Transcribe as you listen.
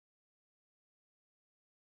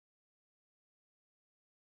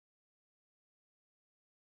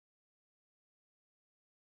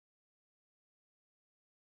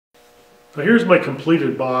So here's my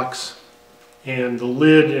completed box and the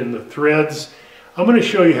lid and the threads. I'm going to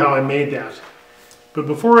show you how I made that. But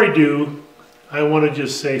before I do, I want to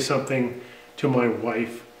just say something to my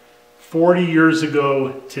wife. 40 years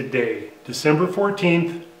ago today, December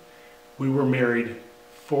 14th, we were married.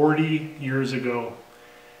 40 years ago.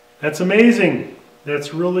 That's amazing.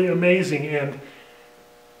 That's really amazing. And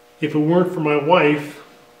if it weren't for my wife,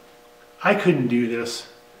 I couldn't do this.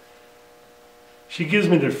 She gives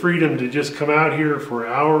me the freedom to just come out here for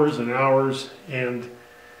hours and hours and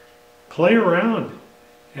play around.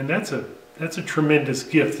 And that's a tremendous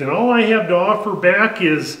gift. And all I have to offer back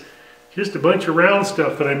is just a bunch of round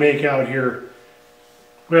stuff that I make out here.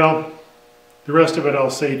 Well, the rest of it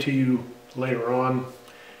I'll say to you later on.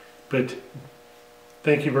 But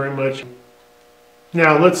thank you very much.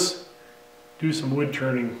 Now let's do some wood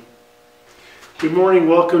turning. Good morning,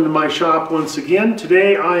 welcome to my shop once again.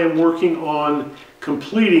 Today I am working on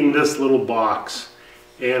completing this little box.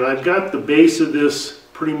 And I've got the base of this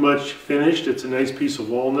pretty much finished. It's a nice piece of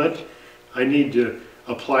walnut. I need to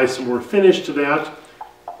apply some more finish to that.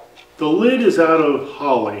 The lid is out of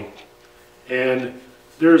holly, and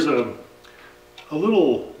there's a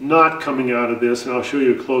little knot coming out of this, and I'll show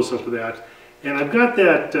you a close-up of that. And I've got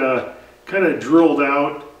that kind of drilled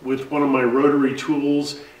out with one of my rotary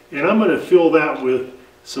tools, and I'm going to fill that with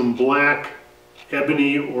some black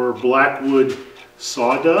ebony or blackwood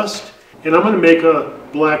sawdust, and I'm going to make a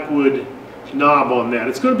blackwood knob on that.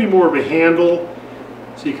 It's going to be more of a handle,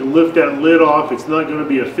 so you can lift that lid off. It's not going to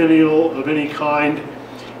be a finial of any kind,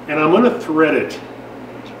 and I'm going to thread it.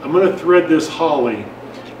 I'm going to thread this holly.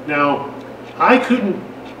 Now, I couldn't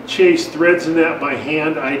chase threads in that by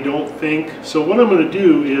hand, I don't think. So what I'm going to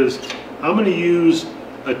do is I'm going to use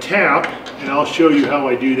a tap, and I'll show you how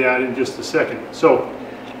I do that in just a second. So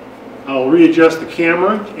I'll readjust the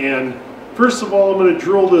camera, and first of all I'm going to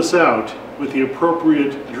drill this out with the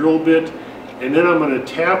appropriate drill bit, and then I'm going to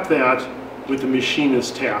tap that with the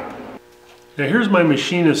machinist tap. Now here's my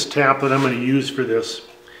machinist tap that I'm going to use for this.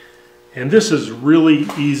 And this is really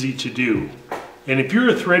easy to do. And if you're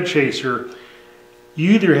a thread chaser,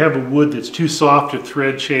 you either have a wood that's too soft to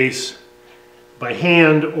thread chase by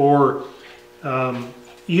hand, or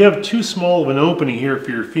you have too small of an opening here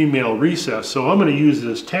for your female recess. So I'm going to use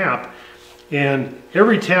this tap, and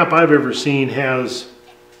every tap I've ever seen has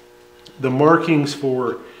the markings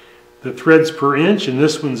for the threads per inch, and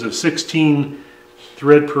this one's a 16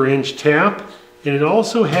 thread per inch tap, and it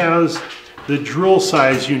also has the drill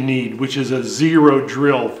size you need, which is a 0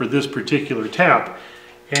 drill for this particular tap.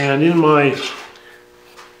 And in my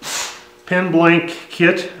pen blank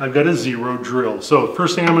kit, I've got a 0 drill. So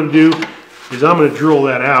first thing I'm going to do is I'm going to drill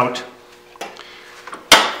that out.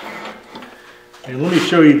 And let me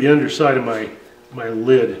show you the underside of my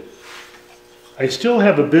lid. I still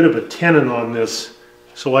have a bit of a tenon on this,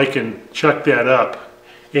 so I can chuck that up.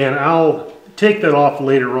 And I'll take that off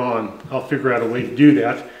later on. I'll figure out a way to do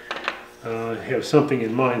that. I have something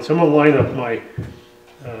in mind. So I'm going to line up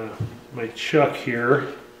my chuck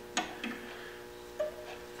here.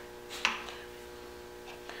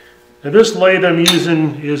 Now this lathe I'm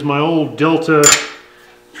using is my old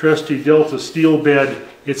trusty Delta steel bed.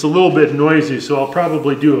 It's a little bit noisy, so I'll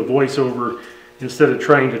probably do a voiceover instead of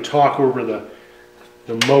trying to talk over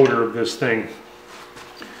the motor of this thing.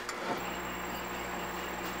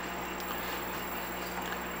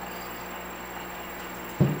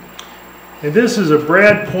 And this is a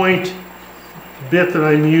brad point bit that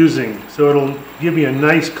I'm using, so it'll give me a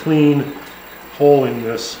nice clean hole in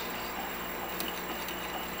this.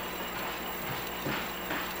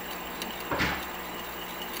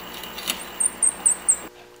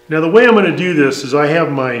 Now the way I'm going to do this is I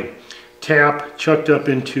have my tap chucked up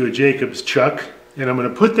into a Jacobs chuck, and I'm going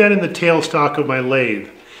to put that in the tailstock of my lathe.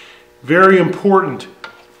 Very important.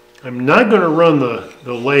 I'm not going to run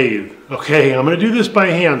the lathe, okay? I'm going to do this by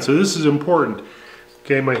hand, so this is important.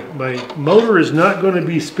 Okay, my motor is not going to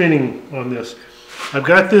be spinning on this. I've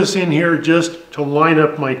got this in here just to line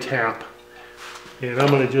up my tap. And I'm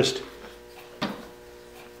going to just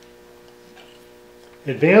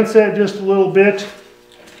advance that just a little bit.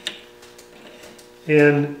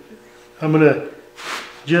 And I'm going to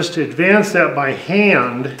just advance that by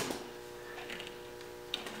hand.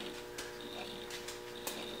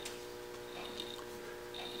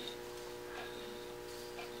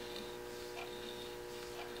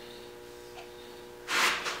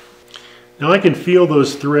 Now I can feel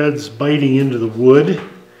those threads biting into the wood,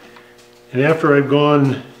 and after I've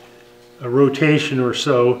gone a rotation or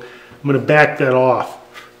so, I'm going to back that off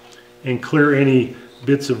and clear any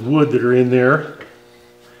bits of wood that are in there.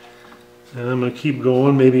 And I'm going to keep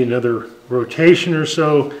going, maybe another rotation or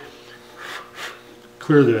so.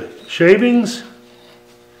 clear the shavings.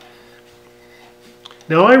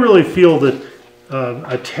 Now I really feel that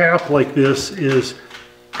a tap like this is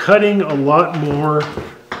cutting a lot more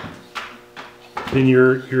than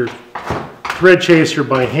your thread chaser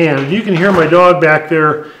by hand. And you can hear my dog back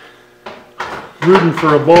there rooting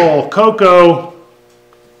for a ball. Coco!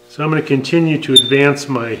 So I'm going to continue to advance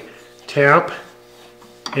my tap.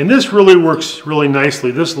 And this really works really nicely.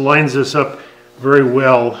 This lines this up very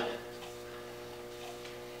well.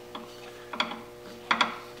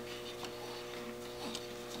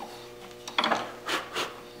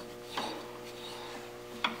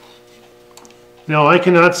 Now I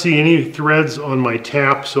cannot see any threads on my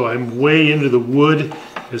tap, so I'm way into the wood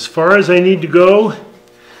as far as I need to go.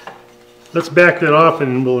 Let's back that off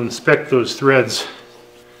and we'll inspect those threads.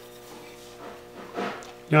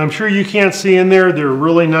 Now I'm sure you can't see in there, they're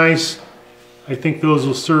really nice. I think those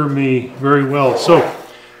will serve me very well. So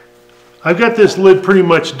I've got this lid pretty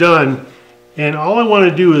much done, and all I want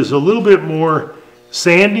to do is a little bit more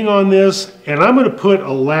sanding on this, and I'm going to put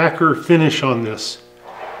a lacquer finish on this.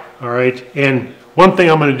 All right, and one thing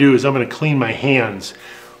I'm going to do is I'm going to clean my hands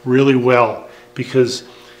really well, because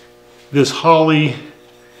this holly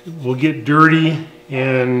will get dirty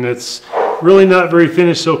and it's really not very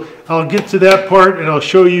finished. So I'll get to that part and I'll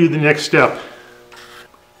show you the next step.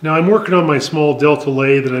 Now I'm working on my small Delta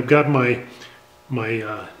lathe, and I've got my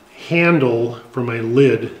handle for my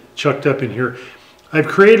lid chucked up in here. I've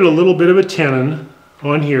created a little bit of a tenon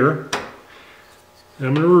on here, and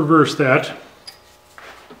I'm going to reverse that.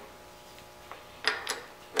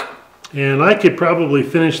 And I could probably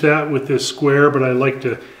finish that with this square, but I like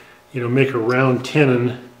to, make a round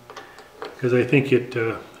tenon because I think it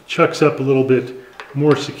chucks up a little bit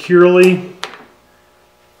more securely.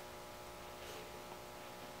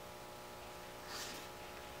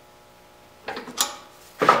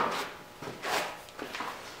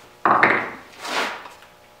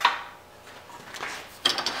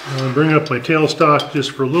 I'll bring up my tailstock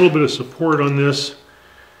just for a little bit of support on this.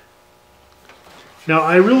 Now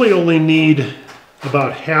I really only need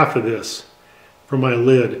about half of this for my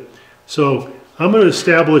lid. So I'm going to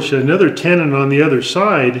establish another tenon on the other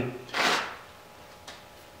side.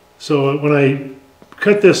 So when I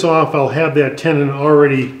cut this off, I'll have that tenon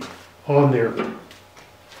already on there.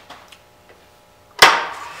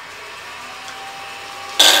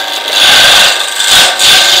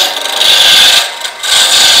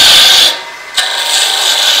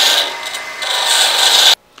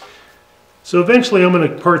 So eventually I'm going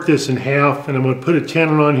to part this in half, and I'm going to put a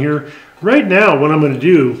tenon on here. Right now what I'm going to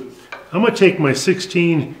do, I'm going to take my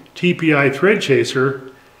 16 TPI thread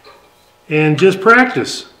chaser and just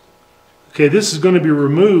practice. Okay, this is going to be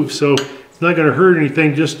removed, so it's not going to hurt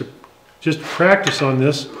anything just to practice on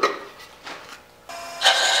this.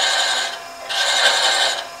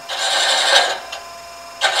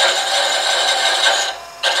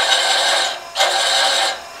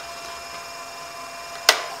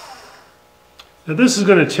 Now this is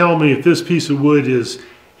going to tell me if this piece of wood is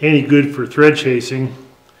any good for thread chasing,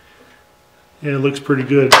 and it looks pretty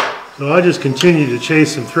good. So I'll just continue to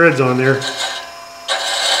chase some threads on there.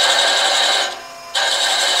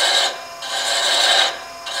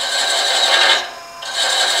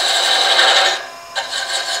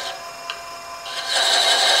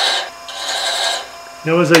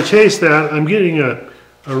 Now as I chase that, I'm getting a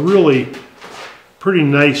really pretty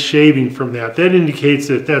nice shaving from that. That indicates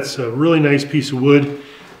that that's a really nice piece of wood.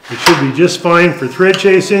 It should be just fine for thread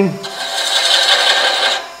chasing.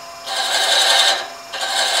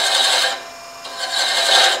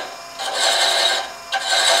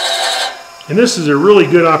 And this is a really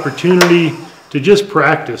good opportunity to just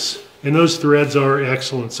practice. And those threads are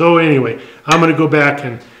excellent. So anyway, I'm going to go back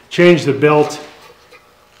and change the belt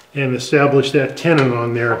and establish that tenon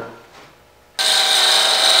on there.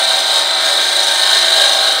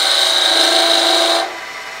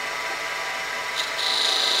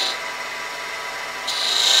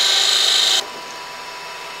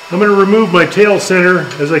 I'm going to remove my tail center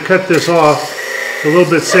as I cut this off. It's a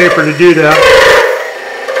little bit safer to do that.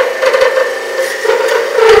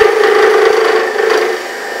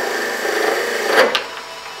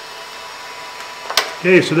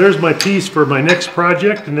 Okay, so there's my piece for my next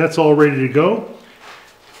project, and that's all ready to go.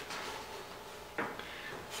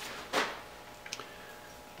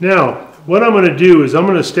 Now, what I'm going to do is I'm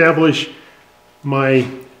going to establish my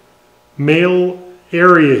male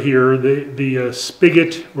area here, the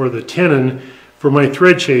spigot or the tenon for my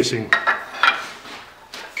thread chasing.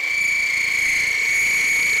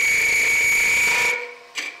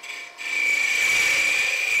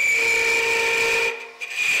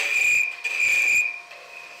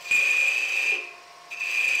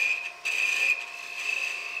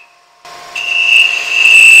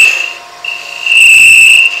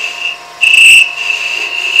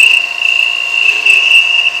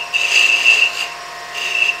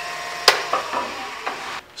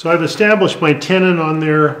 So I've established my tenon on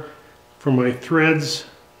there for my threads,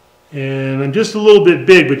 and I'm just a little bit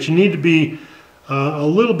big, but you need to be a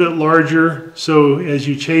little bit larger so as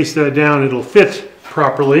you chase that down it'll fit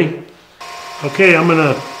properly. Okay, I'm going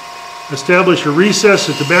to establish a recess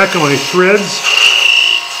at the back of my threads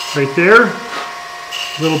right there.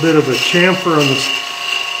 A little bit of a chamfer on the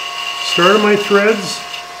start of my threads.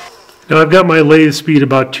 Now I've got my lathe speed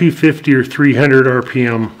about 250 or 300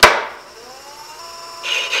 RPM.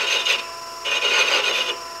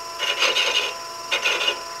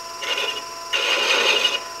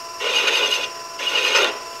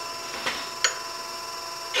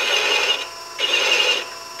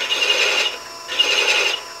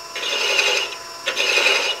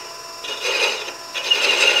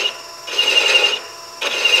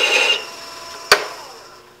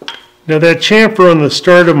 Now that chamfer on the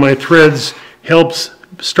start of my threads helps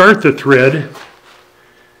start the thread.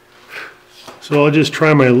 So I'll just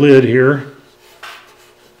try my lid here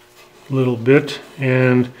a little bit,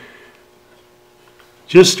 and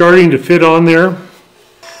just starting to fit on there.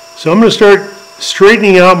 So I'm going to start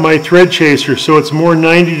straightening out my thread chaser so it's more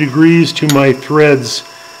 90 degrees to my threads.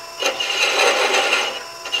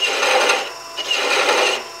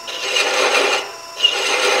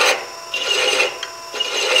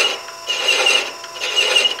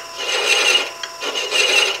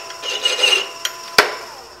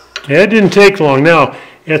 That didn't take long. Now,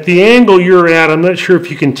 at the angle you're at, I'm not sure if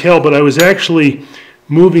you can tell, but I was actually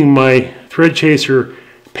moving my thread chaser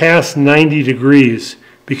past 90 degrees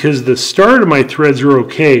because the start of my threads are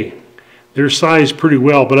okay. They're sized pretty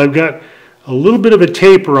well, but I've got a little bit of a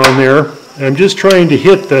taper on there, and I'm just trying to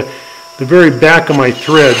hit the very back of my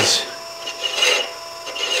threads.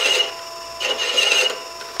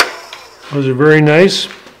 Those are very nice.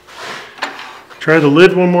 Try the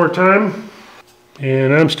lid one more time.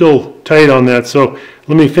 And I'm still tight on that, so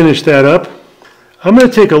let me finish that up. I'm going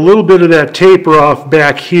to take a little bit of that taper off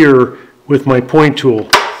back here with my point tool.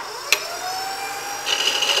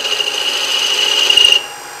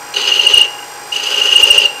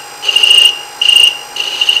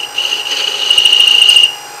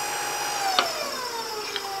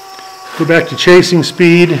 Go back to chasing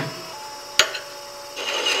speed.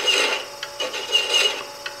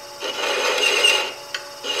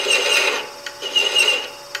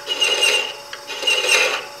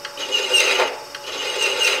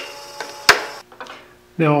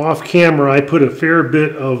 Now off camera I put a fair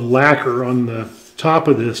bit of lacquer on the top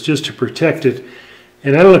of this just to protect it,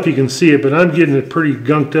 and I don't know if you can see it, but I'm getting it pretty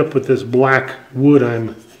gunked up with this black wood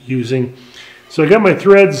I'm using. So I got my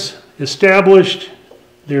threads established,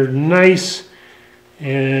 they're nice,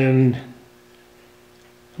 and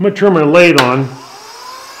I'm going to turn my lathe on.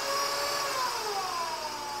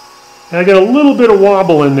 And I got a little bit of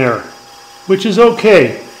wobble in there, which is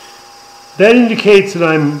okay. That indicates that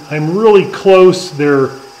I'm really close. They're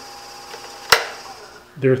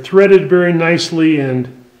threaded very nicely,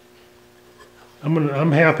 and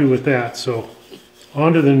I'm happy with that. So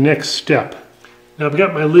on to the next step. Now I've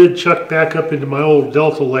got my lid chucked back up into my old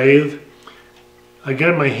Delta lathe. I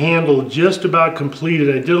got my handle just about completed.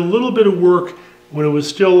 I did a little bit of work when it was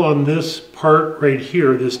still on this part right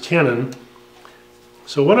here, this tenon.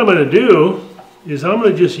 So what I'm going to do is I'm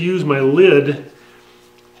going to just use my lid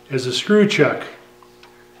as a screw chuck.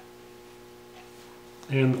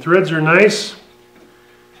 And the threads are nice.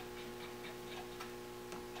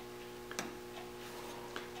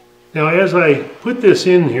 Now as I put this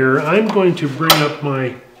in here, I'm going to bring up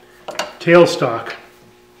my tailstock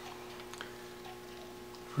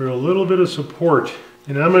for a little bit of support.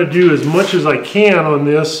 And I'm going to do as much as I can on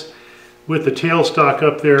this with the tailstock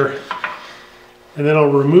up there. And then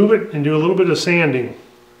I'll remove it and do a little bit of sanding.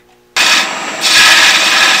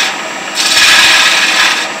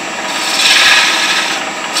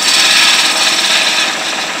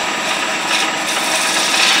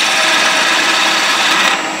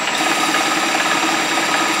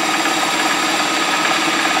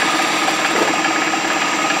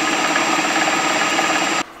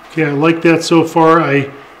 Okay, I like that so far.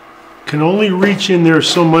 I can only reach in there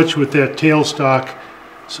so much with that tailstock,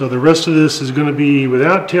 so the rest of this is going to be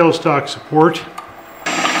without tailstock support.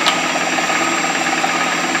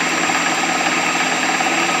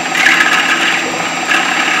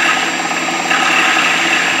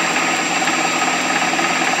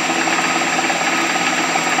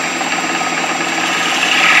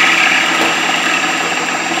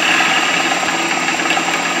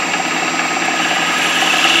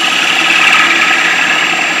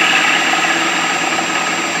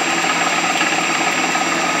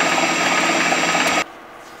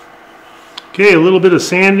 Okay, a little bit of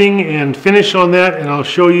sanding and finish on that, and I'll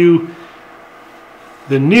show you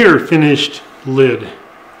the near finished lid.